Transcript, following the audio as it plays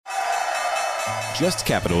Just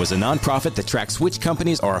Capital is a nonprofit that tracks which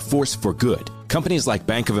companies are a force for good. Companies like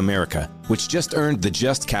Bank of America, which just earned the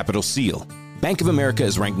Just Capital seal. Bank of America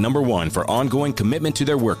is ranked #1 for ongoing commitment to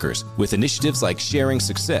their workers with initiatives like Sharing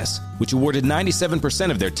Success, which awarded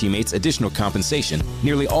 97% of their teammates additional compensation,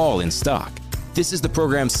 nearly all in stock. This is the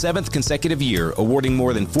program's 7th consecutive year, awarding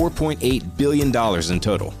more than $4.8 billion in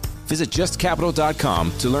total. Visit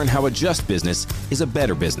JustCapital.com to learn how a just business is a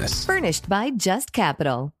better business. Furnished by Just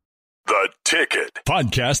Capital. The Ticket.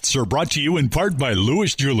 Podcasts are brought to you in part by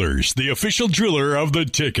Lewis Jewelers, the official jeweler of The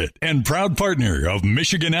Ticket and proud partner of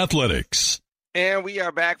Michigan Athletics. And we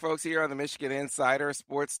are back, folks, here on the Michigan Insider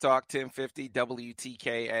Sports Talk 1050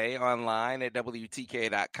 WTKA, online at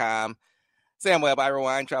WTKA.com. Sam Webb, Ira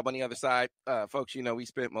Weintraub on the other side. Folks, you know, we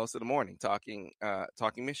spent most of the morning talking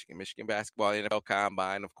Michigan basketball, NFL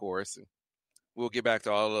Combine, of course. And we'll get back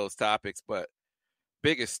to all of those topics. But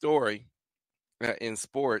biggest story in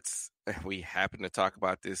sports, we happen to talk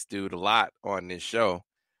about this dude a lot on this show,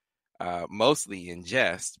 mostly in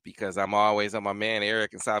jest, because I'm always on my man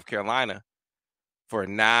Eric in South Carolina for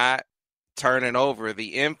not turning over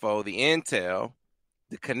the info, the intel,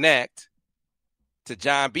 the connect to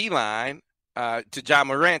John Beilein, to John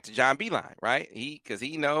Morant, to John Beilein, right? Because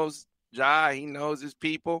he knows Ja, he knows his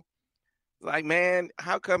people. Like, man,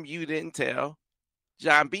 how come you didn't tell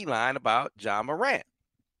John Beilein about John Morant?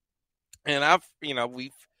 And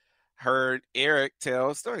we've heard Eric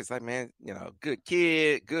tell stories like, man, good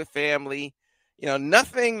kid, good family,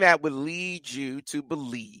 nothing that would lead you to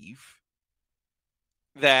believe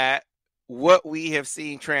that what we have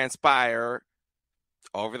seen transpire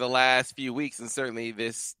over the last few weeks, and certainly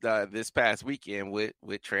this past weekend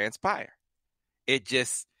would transpire. It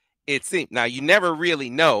seemed. Now, you never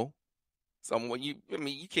really know someone.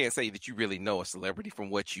 You can't say that you really know a celebrity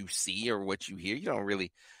from what you see or what you hear. You don't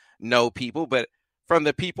really know people, but from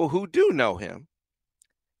the people who do know him,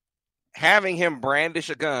 having him brandish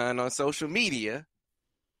a gun on social media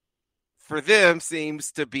for them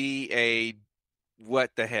seems to be a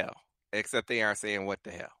what the hell, except they aren't saying what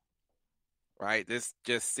the hell, right? This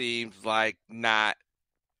just seems like not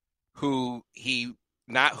who he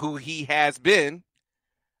has been,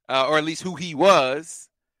 or at least who he was.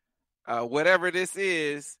 Whatever this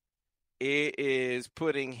is, it is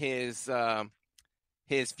putting his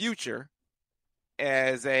future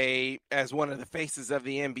as one of the faces of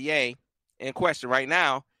the NBA in question. Right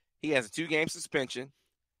now, he has a 2-game suspension.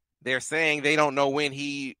 They're saying they don't know when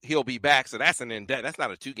he'll be back, so that's not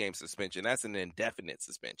a 2-game suspension. That's an indefinite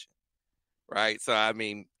suspension, right? So, I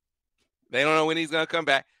mean, they don't know when he's going to come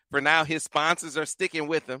back. For now, his sponsors are sticking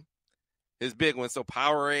with him, his big ones. So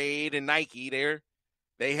Powerade and Nike,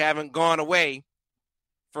 they haven't gone away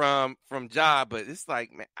from Ja, but it's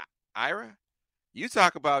like, man, Ira, you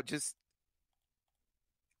talk about just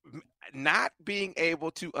not being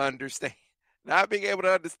able to understand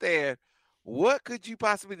what could you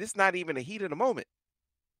possibly, this is not even a heat of the moment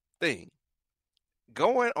thing,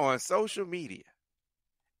 going on social media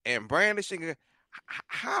and brandishing,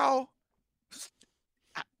 how,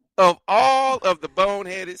 of all of the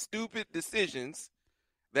boneheaded, stupid decisions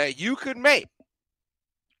that you could make,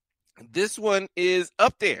 this one is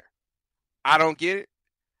up there. I don't get it.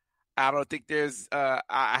 I don't think there's,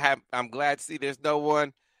 I'm glad to see there's no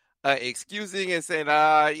one excusing and saying,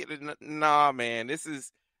 nah, man, this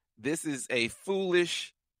is a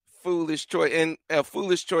foolish choice, and a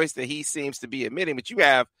foolish choice that he seems to be admitting. But you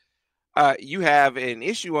have an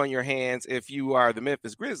issue on your hands if you are the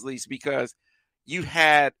Memphis Grizzlies, because you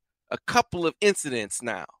had a couple of incidents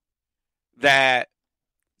now that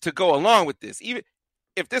to go along with this. Even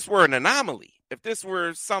if this were an anomaly, if this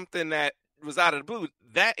were something that was out of the blue,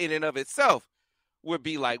 that in and of itself would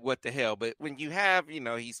be like, what the hell? But when you have,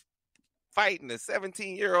 he's fighting a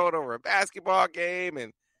 17-year-old over a basketball game,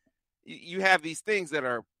 and you have these things that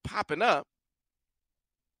are popping up,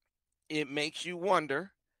 it makes you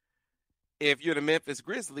wonder, if you're the Memphis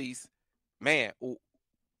Grizzlies, man,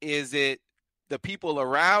 is it the people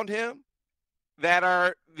around him that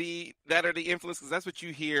are the influence? Because that's what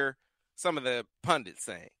you hear some of the pundits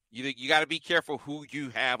saying. You got to be careful who you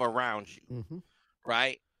have around you,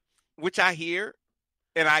 right? Which I hear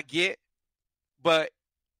and I get, but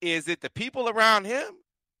is it the people around him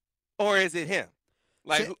or is it him?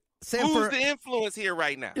 Like, who's the influence here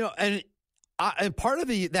right now? And part of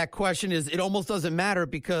that question is, it almost doesn't matter,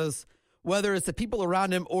 because whether it's the people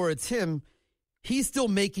around him or it's him, he's still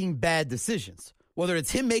making bad decisions. Whether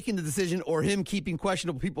it's him making the decision or him keeping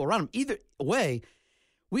questionable people around him, either way,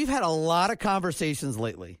 we've had a lot of conversations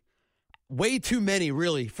lately. Way too many,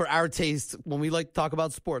 really, for our taste when we like to talk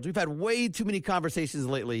about sports. We've had way too many conversations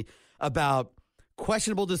lately about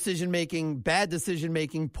questionable decision-making, bad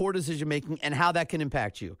decision-making, poor decision-making, and how that can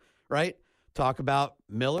impact you, right? Talk about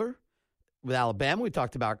Miller with Alabama. We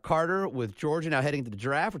talked about Carter with Georgia now heading to the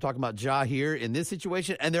draft. We're talking about Ja here in this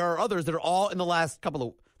situation. And there are others that are all in the last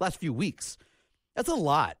few weeks. That's a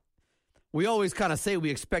lot. We always kind of say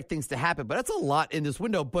we expect things to happen, but that's a lot in this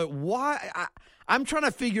window. But why? I'm trying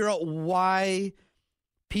to figure out why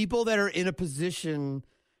people that are in a position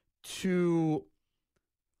to,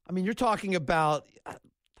 you're talking about,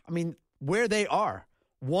 where they are.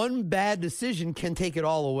 One bad decision can take it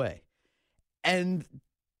all away. And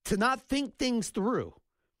to not think things through.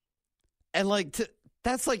 And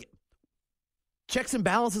that's like checks and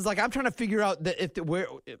balances. Like, I'm trying to figure out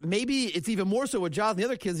that maybe it's even more so with Ja than the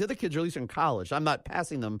other kids. The other kids are at least in college. I'm not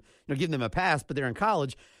passing them, giving them a pass, but they're in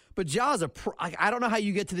college. But Ja's I don't know how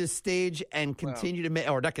you get to this stage and continue to make,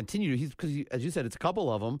 or not continue. Because as you said, it's a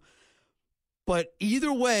couple of them. But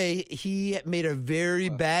either way, he made a very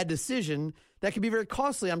bad decision that can be very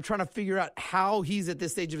costly. I'm trying to figure out how he's at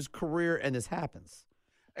this stage of his career and this happens.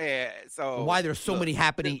 So why there's so many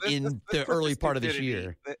happening in the early part of this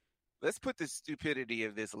year. Let's put the stupidity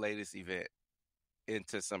of this latest event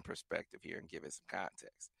into some perspective here and give it some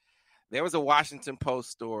context. There was a Washington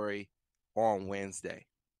Post story on Wednesday,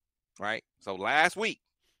 right? So last week,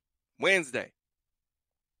 Wednesday,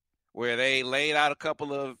 where they laid out a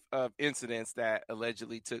couple of incidents that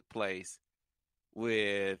allegedly took place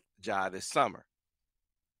with Ja this summer.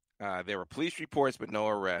 There were police reports, but no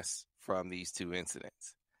arrests from these two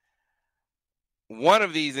incidents. One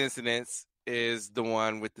of these incidents is the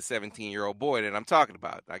one with the 17-year-old boy that I'm talking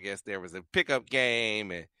about. I guess there was a pickup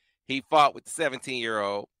game, and he fought with the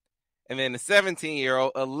 17-year-old. And then the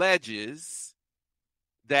 17-year-old alleges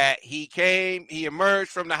that he emerged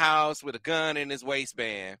from the house with a gun in his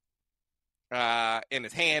waistband and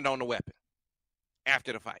his hand on the weapon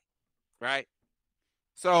after the fight, right?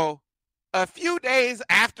 So a few days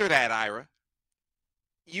after that, Ira,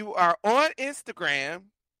 you are on Instagram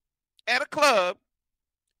at a club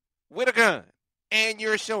with a gun, and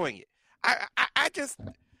you're showing it. I just,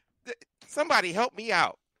 somebody help me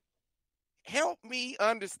out. Help me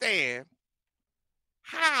understand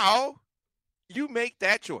how you make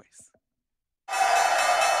that choice.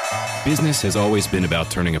 Business has always been about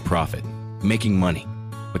turning a profit, making money.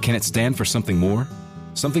 But can it stand for something more?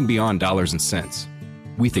 Something beyond dollars and cents?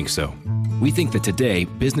 We think so. We think that today,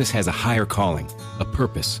 business has a higher calling, a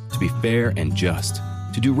purpose to be fair and just,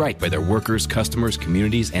 to do right by their workers, customers,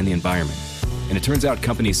 communities, and the environment. And it turns out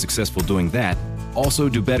companies successful doing that also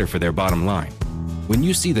do better for their bottom line. When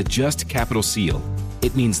you see the Just Capital seal,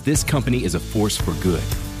 it means this company is a force for good.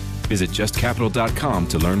 Visit justcapital.com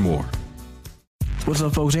to learn more. What's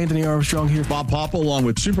up, folks? Anthony Armstrong here. Bob Papa, along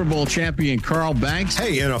with Super Bowl champion Carl Banks.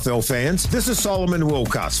 Hey, NFL fans. This is Solomon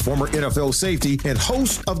Wilcox, former NFL safety and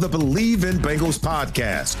host of the Believe in Bengals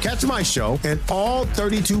podcast. Catch my show and all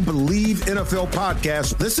 32 Believe NFL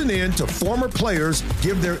podcasts. Listen in to former players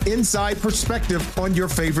give their inside perspective on your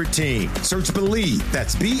favorite team. Search Believe,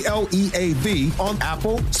 that's BLEAV, on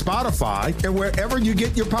Apple, Spotify, and wherever you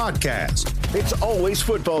get your podcast. It's always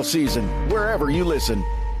football season, wherever you listen.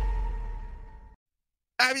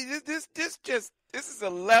 I mean, this is a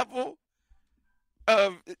level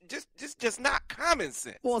of just not common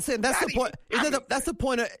sense. Well, Sam, that's the point. That's the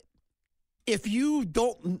point. If you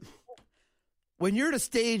don't, when you're at a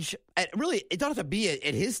stage, really, it doesn't have to be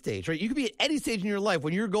at his stage, right? You could be at any stage in your life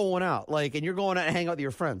when you're going out, and you're going out and hang out with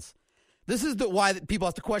your friends. This is why people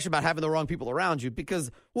have to question about having the wrong people around you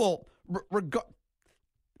because, whether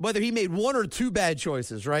he made one or two bad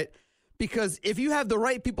choices, right? Because if you have the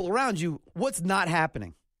right people around you, what's not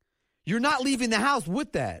happening? You're not leaving the house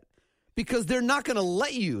with that because they're not going to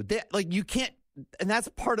let you. You can't, and that's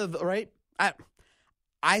part of, right?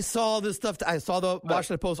 I saw this stuff. I saw the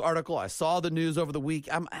Washington Post article. I saw the news over the week.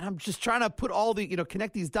 I'm just trying to put all the,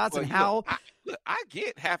 connect these dots and how. I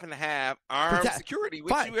get having to have armed security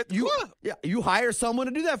with you at the club. Yeah, you hire someone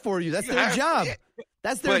to do that for you. That's their job.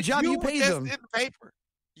 That's their job. You pay them.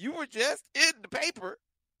 You were just in the paper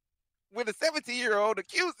with a 17-year-old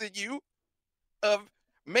accusing you of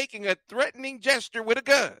making a threatening gesture with a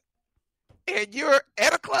gun. And you're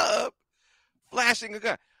at a club flashing a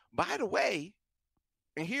gun. By the way,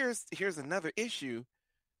 and here's another issue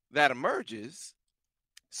that emerges.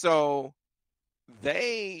 So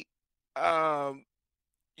they,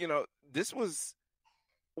 this was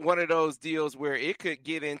one of those deals where it could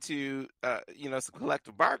get into, some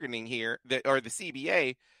collective bargaining here, or the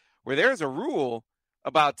CBA, where there's a rule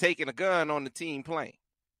about taking a gun on the team plane,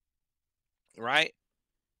 right?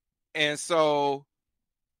 And so,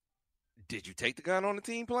 did you take the gun on the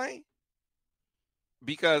team plane?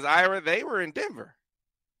 because Ira, they were in Denver.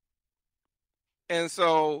 And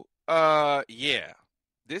so, yeah,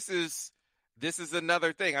 this is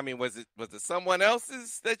another thing. I mean, was it someone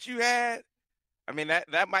else's that you had? I mean,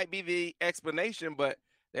 that might be the explanation, but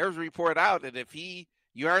there was a report out that if you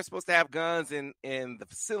aren't supposed to have guns in the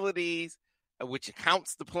facilities, which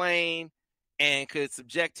accounts the plane, and could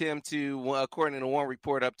subject him to, according to one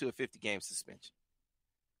report, up to a 50-game suspension.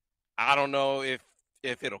 I don't know if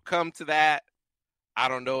it'll come to that. I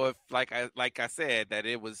don't know if, like I said, that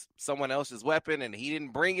it was someone else's weapon and he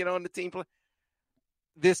didn't bring it on the team play.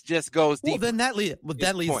 This just goes deeper. Well, then that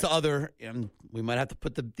leads to other, and we might have to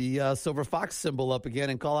put the Silver Fox symbol up again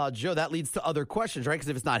and call out Joe. That leads to other questions, right? Because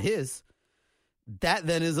if it's not his, that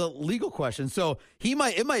then is a legal question. So it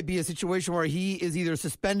might be a situation where he is either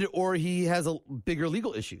suspended or he has a bigger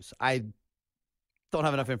legal issues. I don't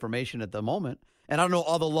have enough information at the moment. And I don't know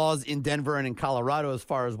all the laws in Denver and in Colorado as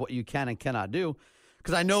far as what you can and cannot do.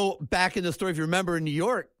 Because I know back in the story, if you remember in New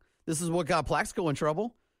York, this is what got Plaxico in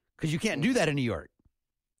trouble. Because you can't do that in New York.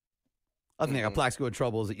 Other thing that got Plaxico in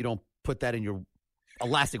trouble is that you don't put that in your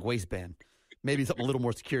elastic waistband. Maybe something a little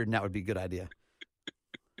more secure than that would be a good idea.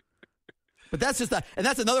 But that's just and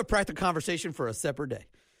that's another practical conversation for a separate day.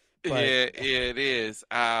 But, yeah, it is.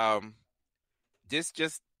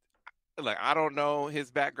 Just like, I don't know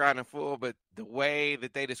his background in full, but the way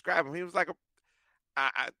that they describe him, he was like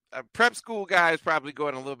a prep school guy is probably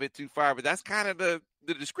going a little bit too far, but that's kind of the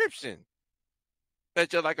description.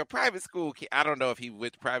 That you're like a private school kid. I don't know if he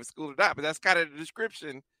went to private school or not, but that's kind of the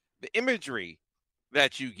description, the imagery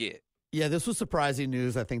that you get. Yeah, this was surprising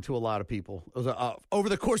news, I think, to a lot of people. It was over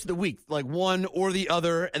the course of the week, like one or the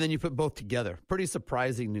other, and then you put both together. Pretty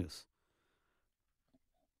surprising news.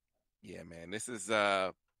 Yeah, man. This is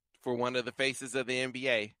for one of the faces of the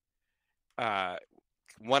NBA.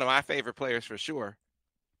 One of my favorite players for sure,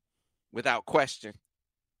 without question.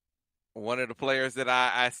 One of the players that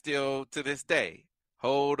I still, to this day,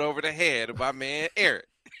 hold over the head of my man Eric.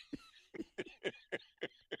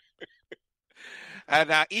 And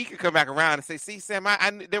now he could come back around and say, "See, Sam,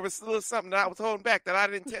 there was a little something that I was holding back that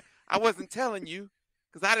I wasn't telling you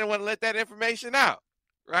because I didn't want to let that information out."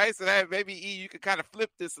 Right? So that maybe you could kind of flip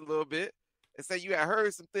this a little bit and say you had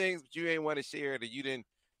heard some things, but you ain't want to share it, or you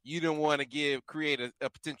didn't want to create a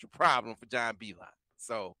potential problem for John Beilein.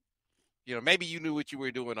 So, maybe you knew what you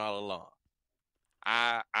were doing all along.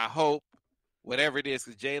 I hope whatever it is,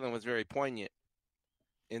 because Jalen was very poignant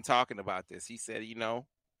in talking about this. He said,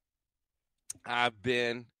 I've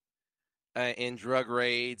been in drug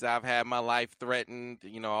raids. I've had my life threatened.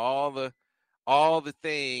 All the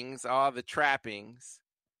things, all the trappings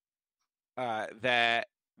that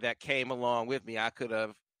came along with me. I could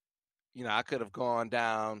have gone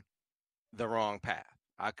down the wrong path.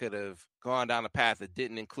 I could have gone down a path that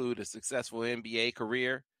didn't include a successful NBA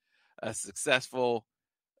career, a successful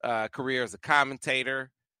career as a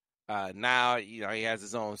commentator. Now, he has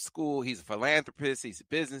his own school. He's a philanthropist. He's a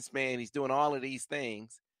businessman. He's doing all of these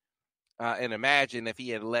things. And imagine if he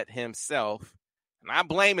had let himself, not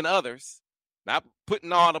blaming others, not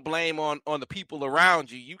putting all the blame on the people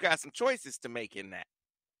around you. You got some choices to make in that.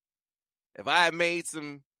 If I had made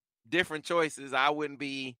some different choices, I wouldn't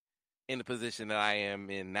be in the position that I am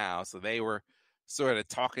in now. So they were sort of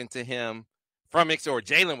talking to him or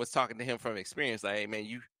Jalen was talking to him from experience. Like, hey, man,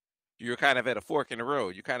 you're kind of at a fork in the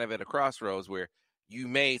road. You're kind of at a crossroads where you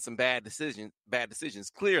made some bad decisions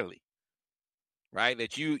clearly, right?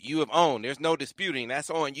 That you have owned. There's no disputing. That's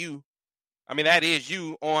on you. I mean, that is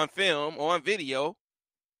you on film, on video,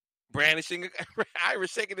 brandishing.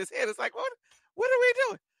 Irish shaking his head. It's like, what are we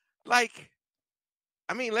doing? Like,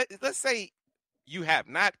 I mean, let's say you have,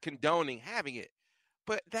 not condoning having it,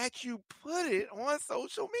 but that you put it on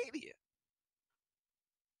social media.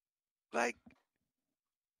 Like,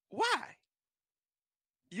 why?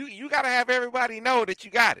 You got to have everybody know that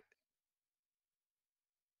you got it.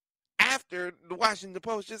 After the Washington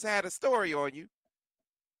Post just had a story on you.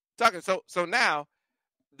 So now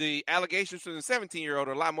the allegations from the 17-year-old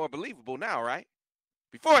are a lot more believable now, right?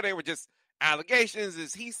 Before they were just allegations,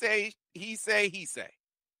 is he say,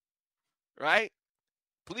 right?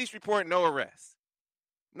 Police report, no arrest.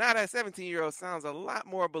 Now that 17-year-old sounds a lot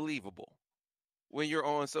more believable when you're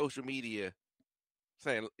on social media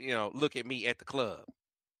saying, look at me at the club.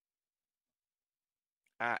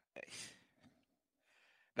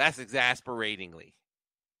 That's exasperatingly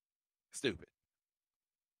stupid.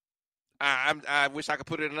 I wish I could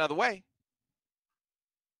put it another way,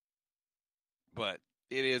 but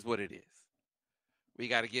it is what it is. We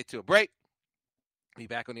got to get to a break. Be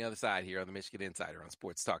back on the other side here on the Michigan Insider on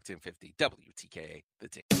Sports Talk 1050 WTKA, the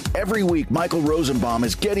team. Every week, Michael Rosenbaum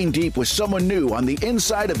is getting deep with someone new on the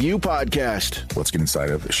Inside of You podcast. Let's get inside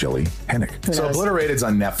of Shelly Hennick. So Obliterated's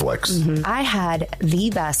on Netflix. Mm-hmm. I had the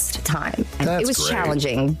best time. That's it was great.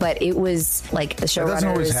 Challenging, but it was like the showrunners. That doesn't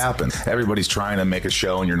always happen. Everybody's trying to make a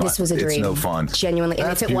show and you're not. This was a dream. It's no fun. Genuinely. And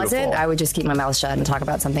That's if it wasn't, beautiful. I would just keep my mouth shut and talk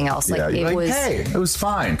about something else. Yeah, Like it was. Hey, it was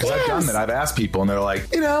fine. Because I've done that. I've asked people and they're like,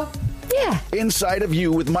 Yeah. Inside of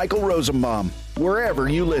You with Michael Rosenbaum, wherever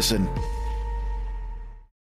you listen.